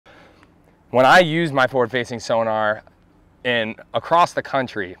When I use my forward-facing sonar across the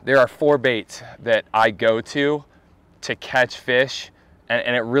country, there are 4 baits that I go to catch fish,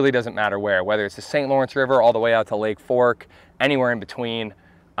 and it really doesn't matter whether it's the St. Lawrence River all the way out to Lake Fork, anywhere in between,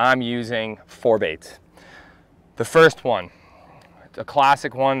 I'm using 4 baits. The first one, it's a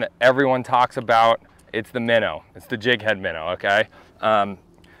classic one that everyone talks about. It's the minnow. It's the jig head minnow, okay?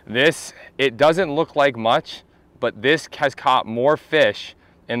 It doesn't look like much, but this has caught more fish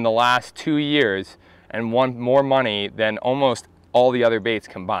in the last 2 years and won more money than almost all the other baits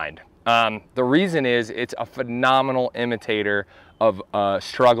combined. The reason is it's a phenomenal imitator of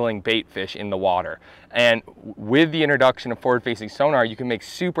struggling bait fish in the water. And with the introduction of forward-facing sonar, you can make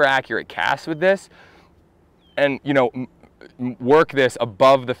super accurate casts with this and, you know, work this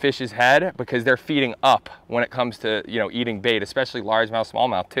above the fish's head because they're feeding up when it comes to, you know, eating bait, especially largemouth,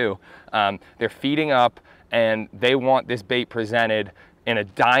 smallmouth too. They're feeding up and they want this bait presented in a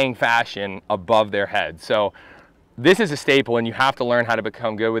dying fashion above their head. So this is a staple and you have to learn how to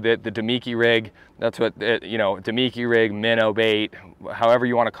become good with it. The Damiki rig, that's what, you know, Damiki rig, minnow bait, however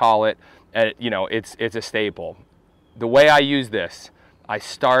you want to call it, you know, it's a staple. The way I use this,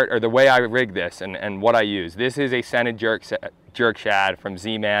 the way I rig this and what I use, this is a scented jerk shad from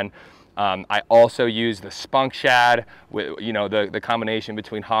Z-Man. I also use the spunk shad, with, you know, the combination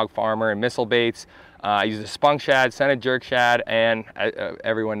between Hog Farmer and missile baits. I use the spunk shad, scented jerk shad, and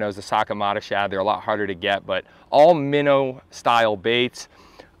everyone knows the Sakamata shad. They're a lot harder to get, but all minnow style baits.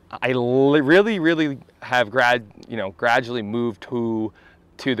 I really have gradually moved to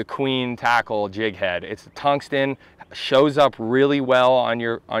the queen tackle jig head. It's the tungsten, shows up really well on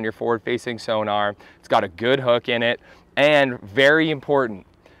your forward facing sonar. It's got a good hook in it, and very important,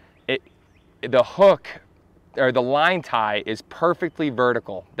 the hook or the line tie is perfectly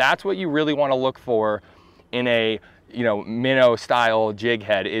vertical. That's what you really want to look for in a, you know, minnow style jig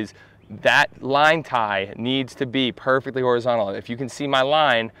head, is that line tie needs to be perfectly horizontal. If you can see my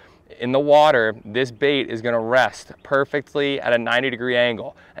line in the water, this bait is going to rest perfectly at a 90-degree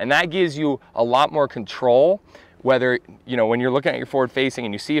angle, and that gives you a lot more control. Whether, you know, when you're looking at your forward facing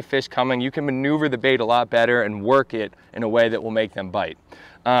and you see a fish coming, you can maneuver the bait a lot better and work it in a way that will make them bite.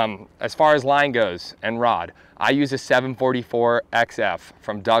 As far as line goes and rod, I use a 744 XF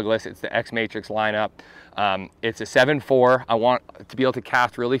from Douglas. It's the X Matrix lineup. It's a 7.4. I want to be able to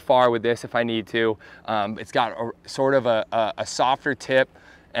cast really far with this if I need to. It's got sort of a softer tip,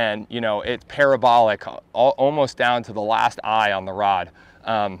 and, you know, it's parabolic almost down to the last eye on the rod.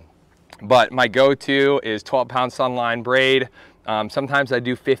 But my go-to is 12-pound Sunline braid. Sometimes I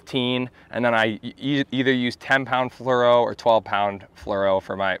do 15, and then I either use 10-pound fluoro or 12-pound fluoro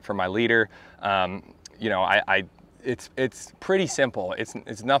for my leader. You know, it's pretty simple.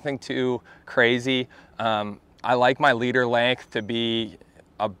 It's nothing too crazy. I like my leader length to be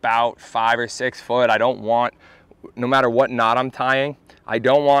about 5 or 6 foot. I don't want, no matter what knot I'm tying, I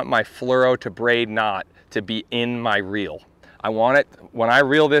don't want my fluoro to braid knot to be in my reel. I want it, when I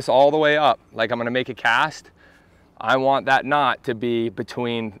reel this all the way up, like I'm gonna make a cast, I want that knot to be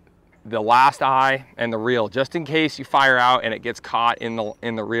between the last eye and the reel, just in case you fire out and it gets caught in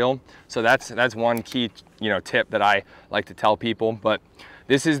the reel. So that's one key, you know, tip that I like to tell people. But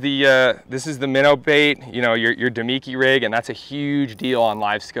this is the minnow bait, you know, your Damiki rig, and that's a huge deal on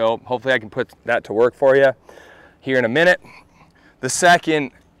LiveScope. Hopefully I can put that to work for you here in a minute. The second,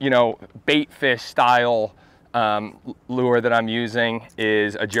 you know, bait fish style lure that I'm using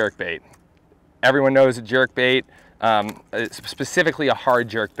is a jerk bait. Everyone knows a jerk bait. It's specifically a hard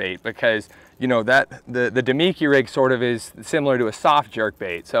jerk bait because, you know, that the Damiki rig sort of is similar to a soft jerk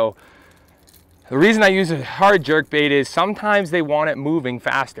bait. So the reason I use a hard jerk bait is sometimes they want it moving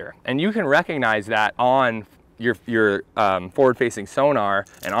faster, and you can recognize that on your forward-facing sonar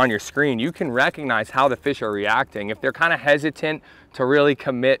and on your screen. You can recognize how the fish are reacting. If they're kind of hesitant to really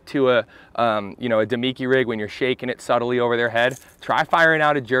commit to a you know, a Damiki rig when you're shaking it subtly over their head, try firing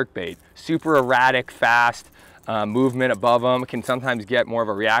out a jerk bait. Super erratic, fast movement above them can sometimes get more of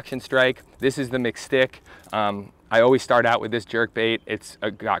a reaction strike. This is the mixed stick. I always start out with this jerk bait. It's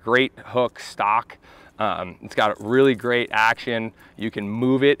got great hook stock. It's got really great action. You can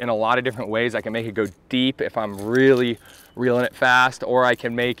move it in a lot of different ways. I can make it go deep if I'm really reeling it fast, or I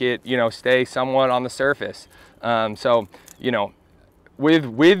can make it, you know, stay somewhat on the surface. So, you know,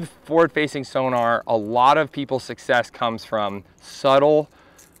 with forward-facing sonar, a lot of people's success comes from subtle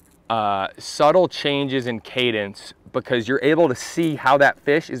changes in cadence, because you're able to see how that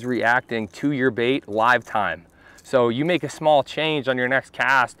fish is reacting to your bait live time. So you make a small change on your next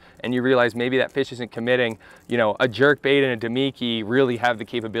cast and you realize maybe that fish isn't committing. You know, a jerk bait and a Damiki really have the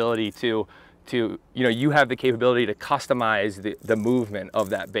capability to you know, you have the capability to customize the movement of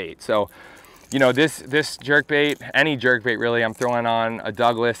that bait. So you know, this jerkbait, any jerkbait really, I'm throwing on a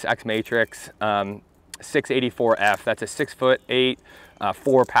Douglas X Matrix 684F. That's a 6'8",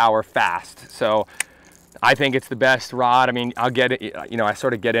 4 power fast. So I think it's the best rod. I mean, I'll get it, you know, I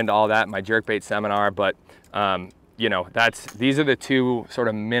sort of get into all that in my jerkbait seminar, but you know, these are the two sort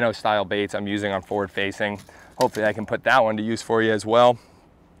of minnow style baits I'm using on forward facing. Hopefully I can put that one to use for you as well.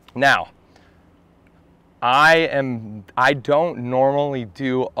 Now, I don't normally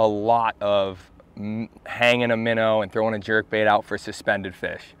do a lot of hanging a minnow and throwing a jerkbait out for suspended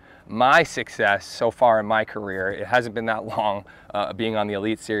fish. My success so far in my career, it hasn't been that long being on the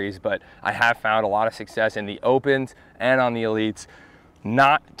Elite Series, but I have found a lot of success in the opens and on the Elites,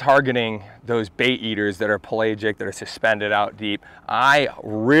 not targeting those bait eaters that are pelagic, that are suspended out deep. I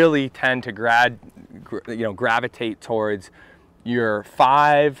really tend to gravitate towards your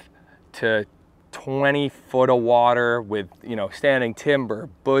 5 to 20 foot of water with, you know, standing timber,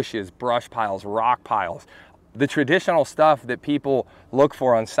 bushes, brush piles, rock piles. The traditional stuff that people look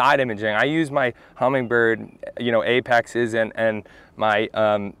for on side imaging. I use my Humminbird, you know, Apexes and my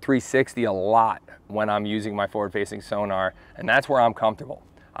 360 a lot when I'm using my forward facing sonar, and that's where I'm comfortable.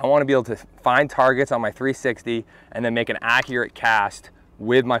 I want to be able to find targets on my 360 and then make an accurate cast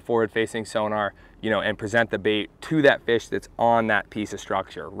with my forward facing sonar, you know, and present the bait to that fish that's on that piece of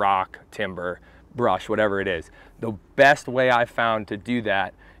structure, rock, timber, brush, whatever it is. The best way I've found to do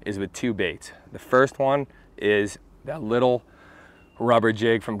that is with two baits. The first one is that little rubber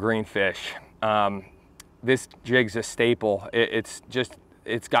jig from Greenfish. This jig's a staple. It's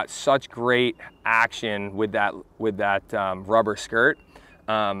got such great action with that rubber skirt.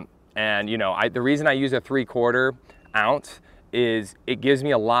 And you know, the reason I use a 3/4 ounce is it gives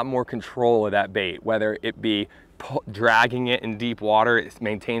me a lot more control of that bait, whether it be dragging it in deep water, it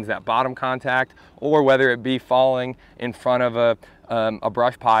maintains that bottom contact, or whether it be falling in front of a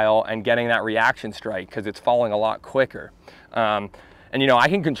brush pile and getting that reaction strike because it's falling a lot quicker. And you know, I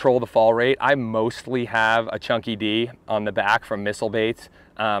can control the fall rate. I mostly have a Chunky D on the back from Missile Baits.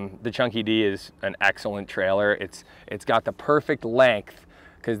 The Chunky D is an excellent trailer. It's got the perfect length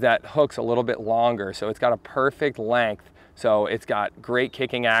because that hook's a little bit longer, so it's got a perfect length. So it's got great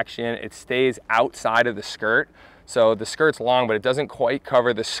kicking action. It stays outside of the skirt. So the skirt's long, but it doesn't quite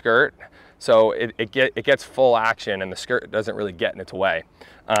cover the skirt. So it gets full action and the skirt doesn't really get in its way.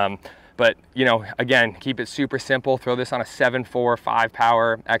 But you know, again, keep it super simple. Throw this on a 7.4 5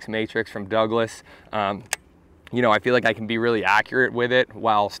 power X Matrix from Douglas. You know, I feel like I can be really accurate with it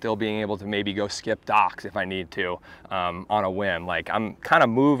while still being able to maybe go skip docks if I need to on a whim. Like, I'm kind of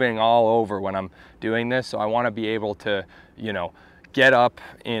moving all over when I'm doing this, so I want to be able to, you know, get up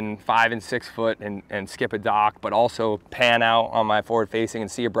in 5 and 6 foot and skip a dock, but also pan out on my forward facing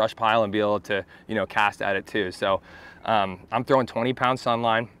and see a brush pile and be able to, you know, cast at it too. So I'm throwing 20-pound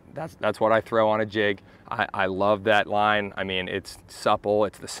sunline. That's what I throw on a jig. I love that line. I mean, it's supple,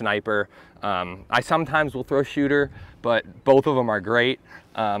 it's the Sniper. I sometimes will throw shooter, but both of them are great.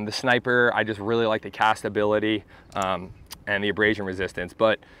 The Sniper, I just really like the castability and the abrasion resistance.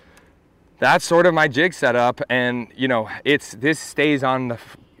 But that's sort of my jig setup, and you know, this stays on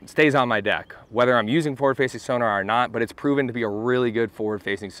my deck, whether I'm using forward-facing sonar or not. But it's proven to be a really good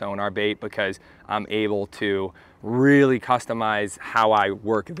forward-facing sonar bait because I'm able to really customize how I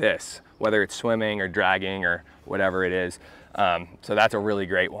work this, whether it's swimming or dragging or whatever it is. So that's a really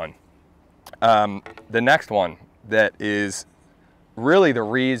great one. The next one that is really the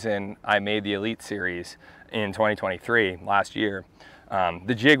reason I made the Elite Series in 2023, last year.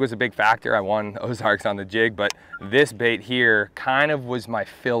 The jig was a big factor. I won Ozarks on the jig, but this bait here kind of was my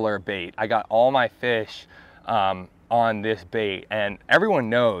filler bait. I got all my fish on this bait, and everyone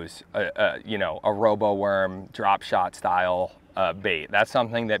knows, you know, a robo worm drop shot style bait. That's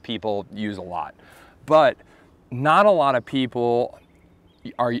something that people use a lot, but not a lot of people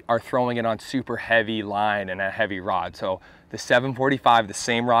are throwing it on super heavy line and a heavy rod. So the 745, the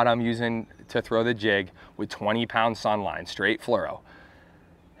same rod I'm using to throw the jig with 20-pound sunline, straight fluoro.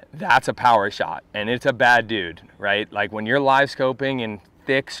 That's a power shot, and it's a bad dude, right? Like when you're live scoping in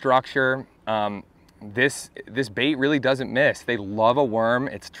thick structure, this bait really doesn't miss. They love a worm.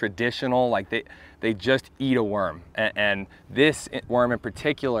 It's traditional, like they just eat a worm. And this worm in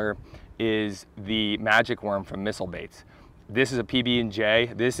particular is the magic worm from Missile Baits. This is a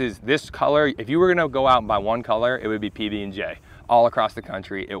PB&J. This color, if you were gonna go out and buy one color, it would be PB&J. All across the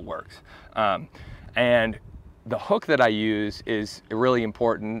country, it works. And the hook that I use is really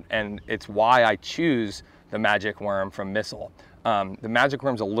important, and it's why I choose the magic worm from Missile. The magic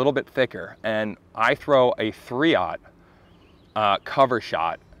worm's a little bit thicker, and I throw a 3/0 cover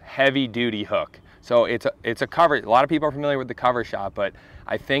shot, heavy duty hook. So it's a cover. A lot of people are familiar with the cover shot, but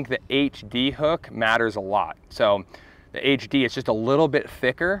I think the HD hook matters a lot. So the HD is just a little bit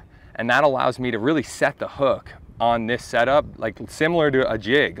thicker, and that allows me to really set the hook on this setup, like similar to a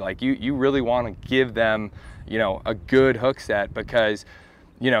jig. Like you really want to give them, you know, a good hook set, because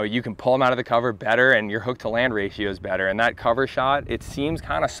you know, you can pull them out of the cover better and your hook to land ratio is better. And that cover shot, it seems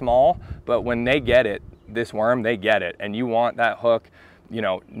kind of small, but when they get it, this worm, they get it. And you want that hook, you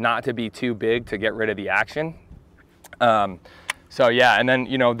know, not to be too big to get rid of the action. So yeah, and then,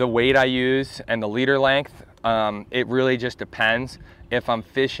 you know, the weight I use and the leader length, it really just depends. If I'm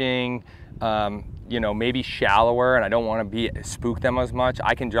fishing, you know, maybe shallower and I don't want to spook them as much,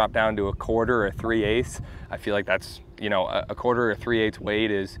 I can drop down to a 1/4 or 3/8. I feel like that's, you know, a 1/4 or 3/8 weight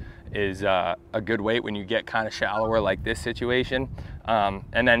is a good weight when you get kind of shallower like this situation.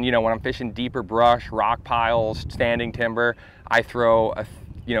 And then, you know, when I'm fishing deeper brush, rock piles, standing timber, I throw a,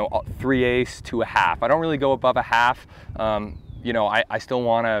 you know, 3/8 to a 1/2. I don't really go above a 1/2. You know, I still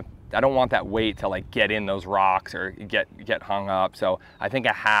want to, I don't want that weight to like get in those rocks or get hung up. So I think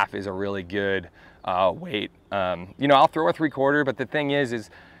a 1/2 is a really good weight. You know, I'll throw a 3/4, but the thing is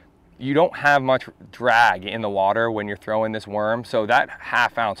you don't have much drag in the water when you're throwing this worm. So that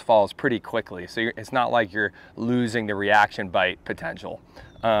 1/2 ounce falls pretty quickly. So it's not like you're losing the reaction bite potential.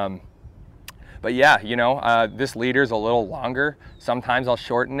 But yeah, you know, this leader's a little longer. Sometimes I'll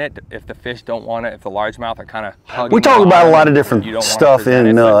shorten it if the fish don't want it, if the largemouth are kind of hugging. We talk about a lot of different stuff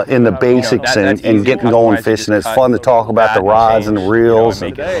in the basics, you know, and getting going fishing. It's fun to talk about the rods and the reels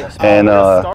and